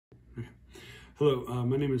Hello,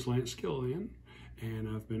 my name is Lance Gilliland, and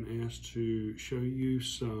I've been asked to show you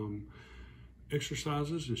some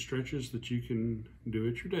exercises and stretches that you can do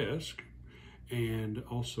at your desk, and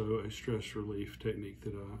also a stress relief technique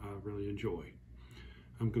that I really enjoy.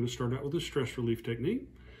 I'm going to start out with a stress relief technique.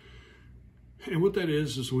 And what that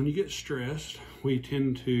is when you get stressed, we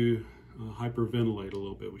tend to hyperventilate a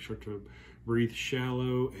little bit. We start to breathe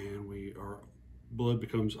shallow and our blood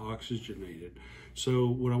becomes oxygenated. So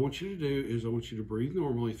what I want you to do is I want you to breathe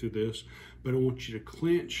normally through this, but I want you to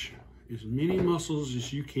clench as many muscles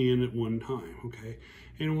as you can at one time, okay?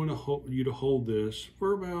 And I want you to hold this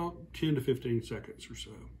for about 10 to 15 seconds or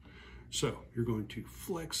so. So you're going to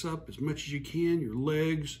flex up as much as you can, your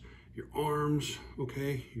legs, your arms,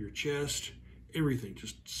 okay, your chest, everything.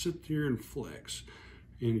 Just sit there and flex.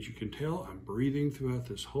 And as you can tell, I'm breathing throughout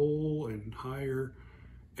this whole entire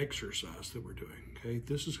exercise that we're doing, okay?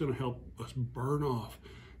 This is going to help us burn off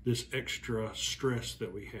this extra stress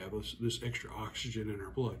that we have, this extra oxygen in our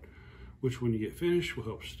blood, which when you get finished will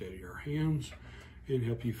help steady our hands and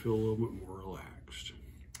help you feel a little bit more relaxed.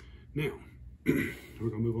 Now, we're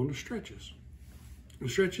going to move on to stretches. The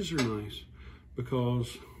stretches are nice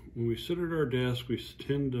because when we sit at our desk, we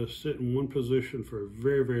tend to sit in one position for a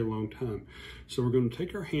very, very long time. So we're going to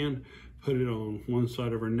take our hand, put it on one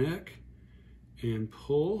side of our neck, and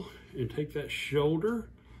pull and take that shoulder,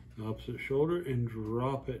 the opposite shoulder, and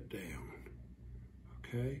drop it down,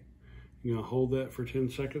 okay? You're gonna hold that for 10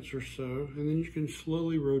 seconds or so, and then you can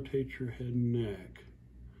slowly rotate your head and neck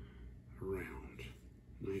around.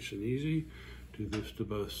 Nice and easy. Do this to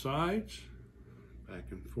both sides, back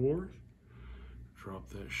and forth. Drop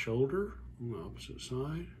that shoulder on the opposite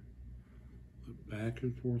side, look back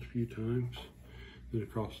and forth a few times. Then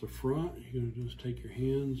across the front, you're going to just take your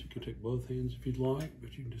hands. You can take both hands if you'd like,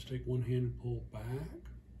 but you can just take one hand and pull back.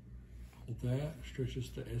 Hold that, stretches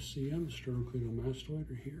the SCM, the sternocleidomastoid,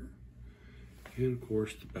 right here. And of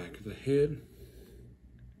course, the back of the head.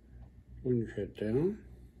 Bring your head down.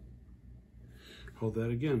 Hold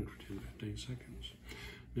that again for 10 to 15 seconds.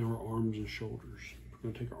 Now our arms and shoulders. We're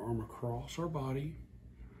going to take our arm across our body,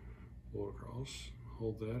 pull across,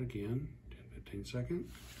 hold that again, 10 to 15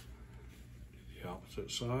 seconds. The opposite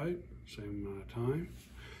side, same amount of time.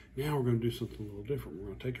 Now we're going to do something a little different. We're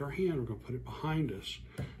going to take our hand, we're going to put it behind us,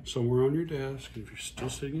 somewhere on your desk. If you're still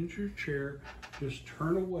sitting in your chair, just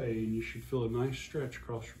turn away and you should feel a nice stretch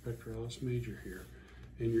across your pectoralis major here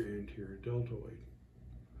and your anterior deltoid.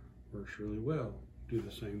 Works really well. Do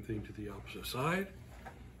the same thing to the opposite side.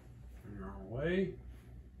 Turn your arm away.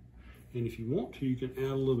 And if you want to, you can add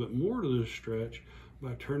a little bit more to this stretch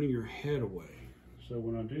by turning your head away. So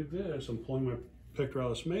when I do this, I'm pulling my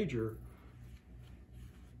pectoralis major,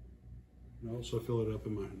 and I also feel it up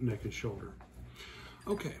in my neck and shoulder.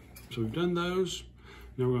 Okay, so we've done those.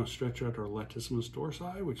 Now we're going to stretch out our latissimus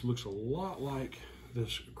dorsi, which looks a lot like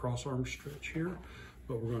this cross arm stretch here,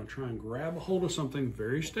 but we're going to try and grab a hold of something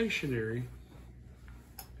very stationary,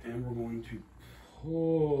 and we're going to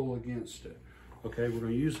pull against it. Okay, we're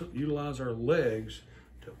going to utilize our legs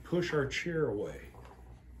to push our chair away.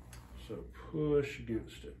 So push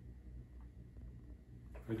against it.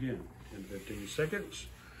 Again, 10 to 15 seconds.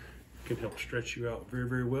 Can help stretch you out very,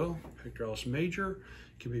 very well. Pectoralis major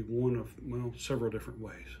can be one of, well, several different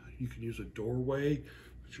ways. You can use a doorway,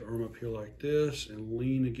 put your arm up here like this and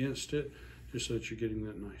lean against it just so that you're getting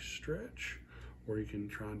that nice stretch. Or you can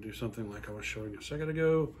try and do something like I was showing a second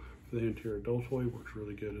ago. For the anterior deltoid, works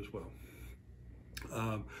really good as well.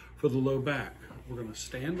 For the low back, we're going to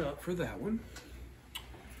stand up for that one.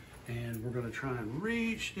 And we're going to try and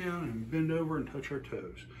reach down and bend over and touch our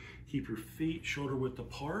toes. Keep your feet shoulder width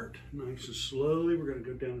apart, nice and slowly. We're going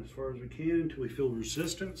to go down as far as we can until we feel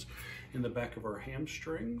resistance in the back of our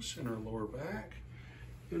hamstrings and our lower back.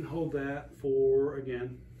 And hold that for,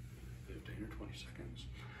 again, 15 or 20 seconds.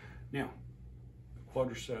 Now,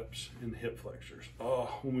 quadriceps and the hip flexors.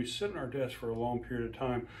 When we sit in our desk for a long period of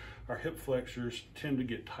time, our hip flexors tend to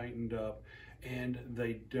get tightened up and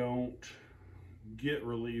they don't get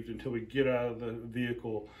relieved until we get out of the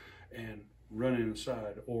vehicle and run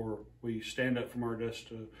inside, or we stand up from our desk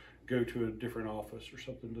to go to a different office or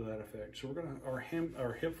something to that effect. So we're gonna,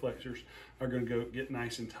 our hip flexors are gonna get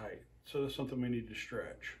nice and tight. So that's something we need to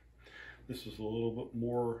stretch. This is a little bit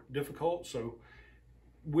more difficult. So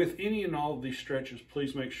with any and all of these stretches,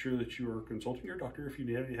 please make sure that you are consulting your doctor if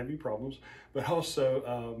you have any problems, but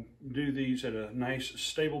also do these at a nice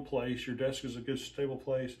stable place. Your desk is a good stable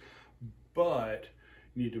place, but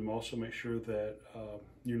you need to also make sure that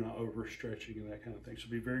you're not overstretching and that kind of thing. So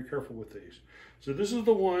be very careful with these. So this is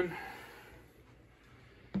the one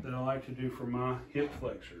that I like to do for my hip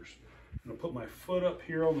flexors. I'm gonna put my foot up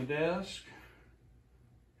here on the desk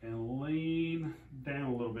and lean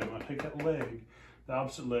down a little bit. I take that leg, the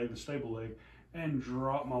opposite leg, the stable leg, and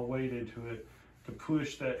drop my weight into it to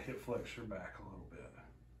push that hip flexor back a little bit.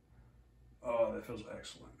 Oh, that feels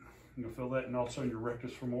excellent. You'll feel that, and also in your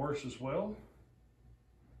rectus femoris as well.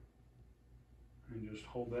 And just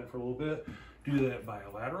hold that for a little bit. Do that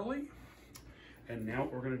bilaterally. And now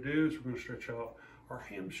what we're going to do is we're going to stretch out our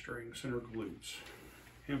hamstrings and our glutes.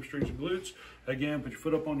 Hamstrings and glutes. Again, put your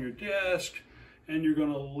foot up on your desk, and you're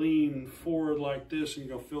going to lean forward like this, and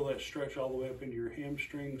you're going to feel that stretch all the way up into your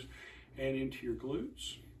hamstrings and into your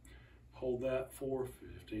glutes. Hold that for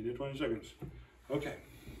 15 to 20 seconds. Okay.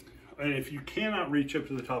 And if you cannot reach up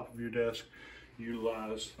to the top of your desk,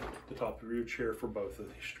 utilize the top of your chair for both of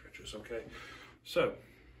these stretches, okay? So,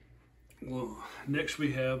 well, next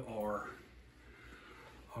we have our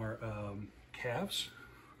calves,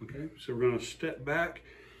 okay? So we're gonna step back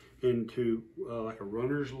into like a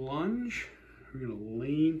runner's lunge. We're gonna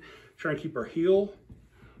lean, try and keep our heel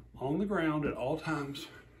on the ground at all times.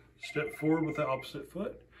 Step forward with the opposite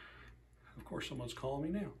foot. Of course, someone's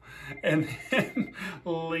calling me now. And then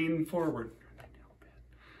lean forward.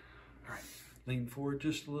 All right, lean forward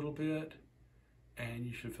just a little bit, and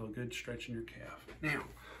you should feel good stretching your calf. Now,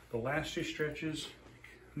 the last two stretches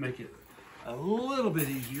make it a little bit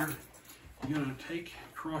easier. You're gonna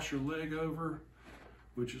cross your leg over,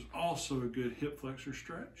 which is also a good hip flexor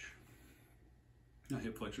stretch. Not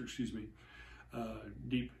hip flexor, excuse me.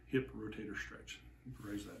 Deep hip rotator stretch.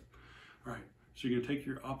 Raise that. All right, so you're gonna take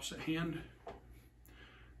your opposite hand,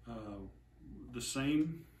 the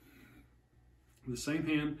same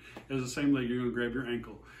hand as the same leg, you're gonna grab your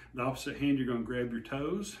ankle. The opposite hand, you're gonna grab your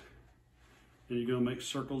toes, and you're gonna make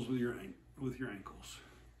circles with your ankles.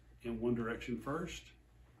 In one direction first,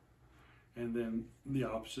 and then the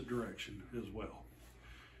opposite direction as well.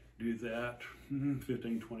 Do that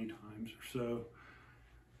 15, 20 times or so.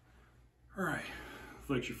 All right,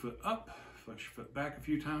 flex your foot up, flex your foot back a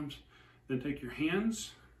few times, then take your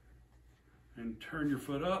hands and turn your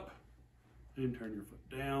foot up and turn your foot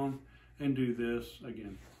down, and do this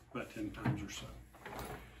again about 10 times or so.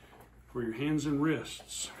 For your hands and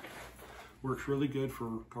wrists, works really good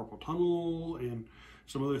for carpal tunnel and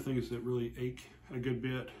some other things that really ache a good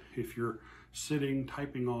bit. If you're sitting,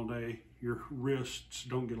 typing all day, your wrists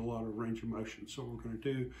don't get a lot of range of motion. So what we're gonna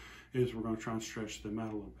do is we're gonna try and stretch them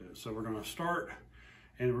out a little bit. So we're gonna start,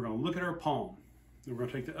 and we're gonna look at our palm. And we're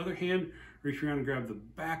gonna take the other hand, reach around and grab the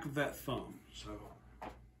back of that thumb. So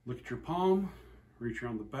look at your palm, reach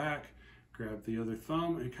around the back, grab the other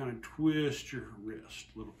thumb, and kind of twist your wrist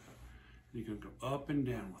a little bit. You can go up and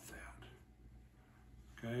down with that.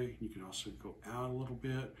 Okay, you can also go out a little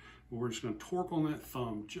bit, but we're just going to torque on that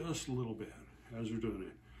thumb just a little bit as we're doing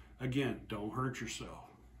it. Again, don't hurt yourself.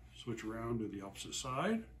 Switch around to the opposite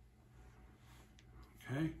side.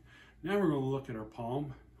 Okay, now we're going to look at our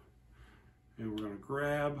palm, and we're going to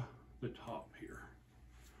grab the top here.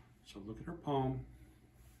 So look at our palm,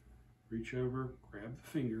 reach over, grab the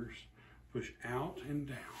fingers, push out and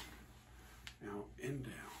down, out and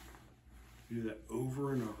down. Do that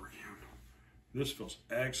over and over again. This feels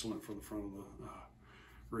excellent for the front of the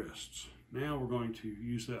wrists. Now we're going to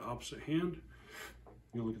use that opposite hand.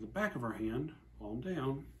 You're going to look at the back of our hand, palm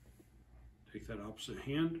down. Take that opposite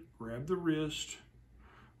hand, grab the wrist,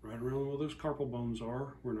 right around where those carpal bones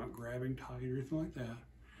are. We're not grabbing tight or anything like that.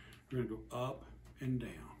 We're going to go up and down,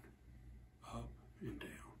 up and down.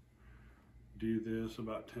 Do this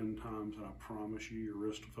about 10 times, and I promise you your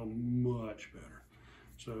wrist will feel much better.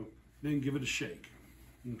 So then give it a shake,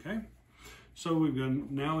 okay? So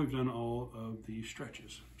now we've done all of the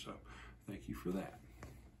stretches. So thank you for that.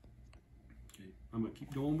 Okay, I'm gonna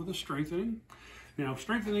keep going with the strengthening. Now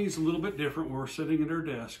strengthening is a little bit different when we're sitting at our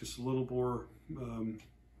desk. It's a little more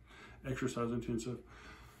exercise intensive.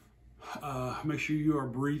 Make sure you are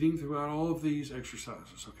breathing throughout all of these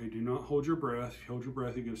exercises. Okay, do not hold your breath. If you hold your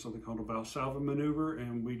breath, you get something called a Valsalva maneuver,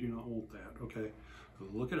 and we do not want that. Okay, so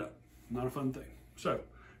look it up. Not a fun thing. So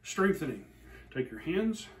strengthening. Take your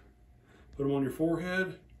hands, put them on your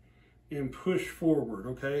forehead, and push forward,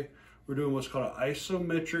 okay? We're doing what's called an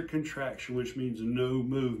isometric contraction, which means no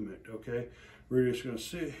movement, okay? We're just gonna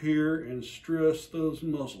sit here and stress those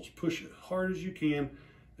muscles. Push as hard as you can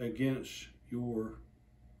against your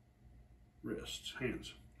wrists,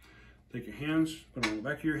 hands. Take your hands, put them on the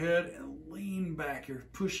back of your head, and lean back. You're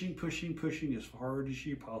pushing, pushing, pushing as hard as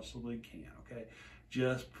you possibly can, okay?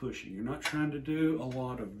 Just pushing. You're not trying to do a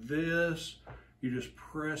lot of this. You're just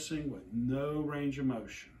pressing with no range of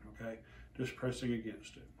motion, okay? Just pressing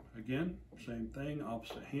against it. Again, same thing,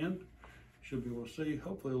 opposite hand. Should be able to see,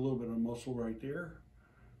 hopefully a little bit of muscle right there.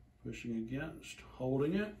 Pushing against,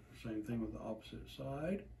 holding it. Same thing with the opposite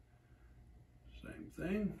side. Same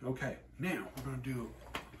thing. Okay, now we're going to do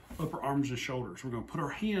upper arms and shoulders. We're going to put our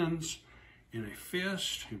hands in a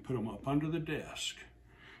fist and put them up under the desk.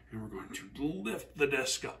 And we're going to lift the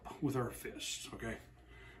desk up with our fists, okay?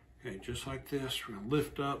 Okay, just like this, we're going to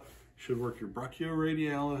lift up. Should work your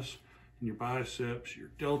brachioradialis and your biceps, your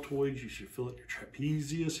deltoids. You should feel it, your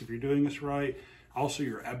trapezius if you're doing this right. Also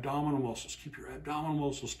your abdominal muscles. Keep your abdominal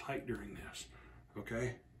muscles tight during this,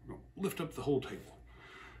 okay? We're going to lift up the whole table.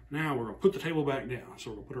 Now we're going to put the table back down. So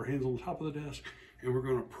we're going to put our hands on the top of the desk and we're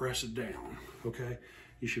going to press it down, okay?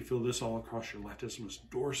 You should feel this all across your latissimus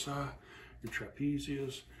dorsi, your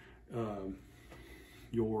trapezius,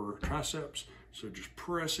 your triceps. So just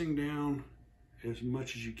pressing down as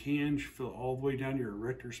much as you can. You feel all the way down your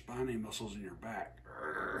erector spinae muscles in your back.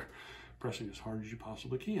 Pressing as hard as you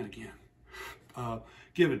possibly can again.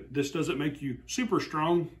 Given this doesn't make you super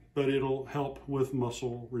strong, but it'll help with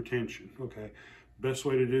muscle retention, okay? Best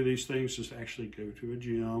way to do these things is to actually go to a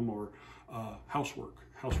gym or housework.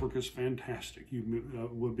 Housework is fantastic. You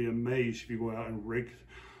would be amazed if you go out and rake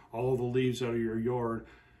all the leaves out of your yard,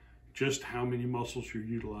 just how many muscles you're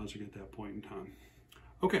utilizing at that point in time.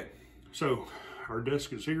 Okay, so our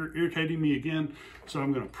desk is irritating me again, so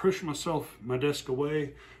I'm going to push my desk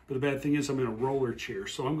away. But the bad thing is I'm in a roller chair,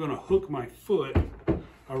 so I'm going to hook my foot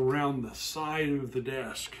around the side of the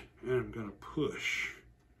desk and I'm going to push,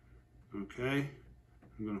 okay?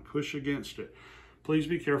 I'm going to push against it. Please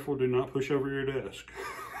be careful, do not push over your desk.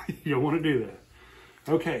 You don't want to do that.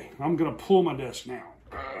 Okay, I'm going to pull my desk now.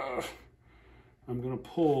 I'm going to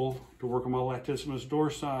pull to work on my latissimus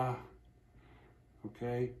dorsi.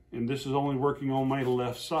 Okay, and this is only working on my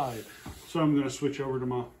left side. So I'm going to switch over to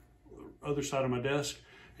my other side of my desk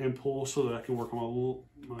and pull so that I can work on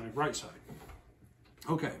my right side.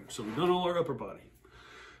 Okay, so we've done all our upper body.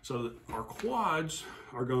 So our quads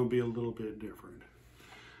are going to be a little bit different.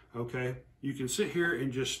 Okay, you can sit here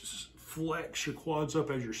and just flex your quads up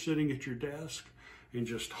as you're sitting at your desk and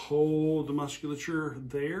just hold the musculature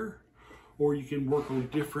there, or you can work on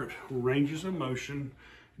different ranges of motion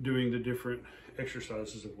doing the different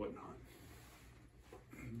exercises and whatnot.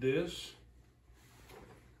 This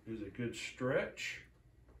is a good stretch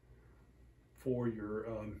for your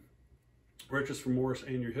rectus femoris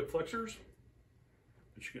and your hip flexors,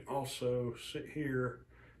 but you can also sit here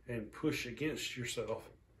and push against yourself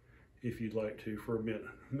if you'd like to for a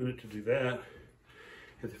minute to do that.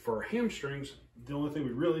 And for our hamstrings, the only thing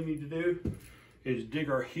we really need to do is dig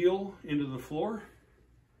our heel into the floor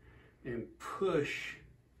and push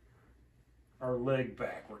our leg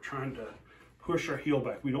back. We're trying to push our heel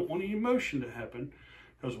back. We don't want any motion to happen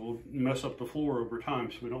because we'll mess up the floor over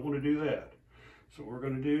time, so we don't want to do that. So what we're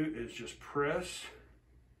going to do is just press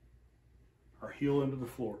our heel into the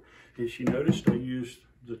floor. As you noticed, I used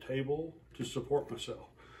the table to support myself.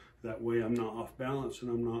 That way I'm not off balance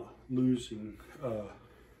and I'm not losing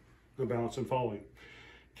the balance and falling.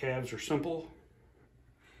 Calves are simple.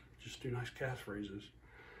 Just do nice calf raises.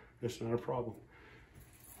 That's not a problem.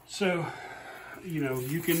 So, you know,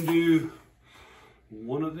 you can do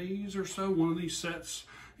one of these or so, one of these sets,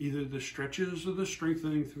 either the stretches or the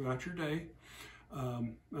strengthening throughout your day.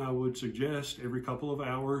 I would suggest every couple of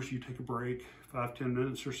hours you take a break, 5-10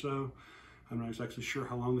 minutes or so. I'm not exactly sure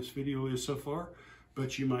how long this video is so far,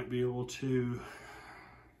 but you might be able to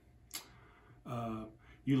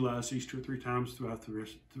utilize these 2 or 3 times throughout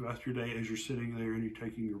your day as you're sitting there and you're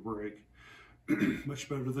taking your break. Much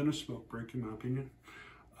better than a smoke break, in my opinion.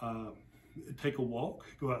 Take a walk,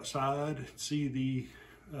 go outside, see the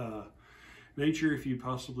nature if you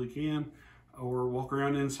possibly can, or walk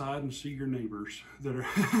around inside and see your neighbors that are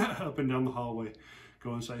up and down the hallway.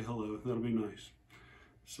 Go and say hello. That'll be nice.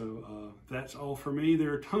 So that's all for me.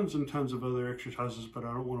 There are tons and tons of other exercises, but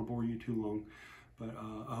I don't want to bore you too long. But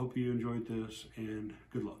I hope you enjoyed this, and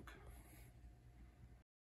good luck.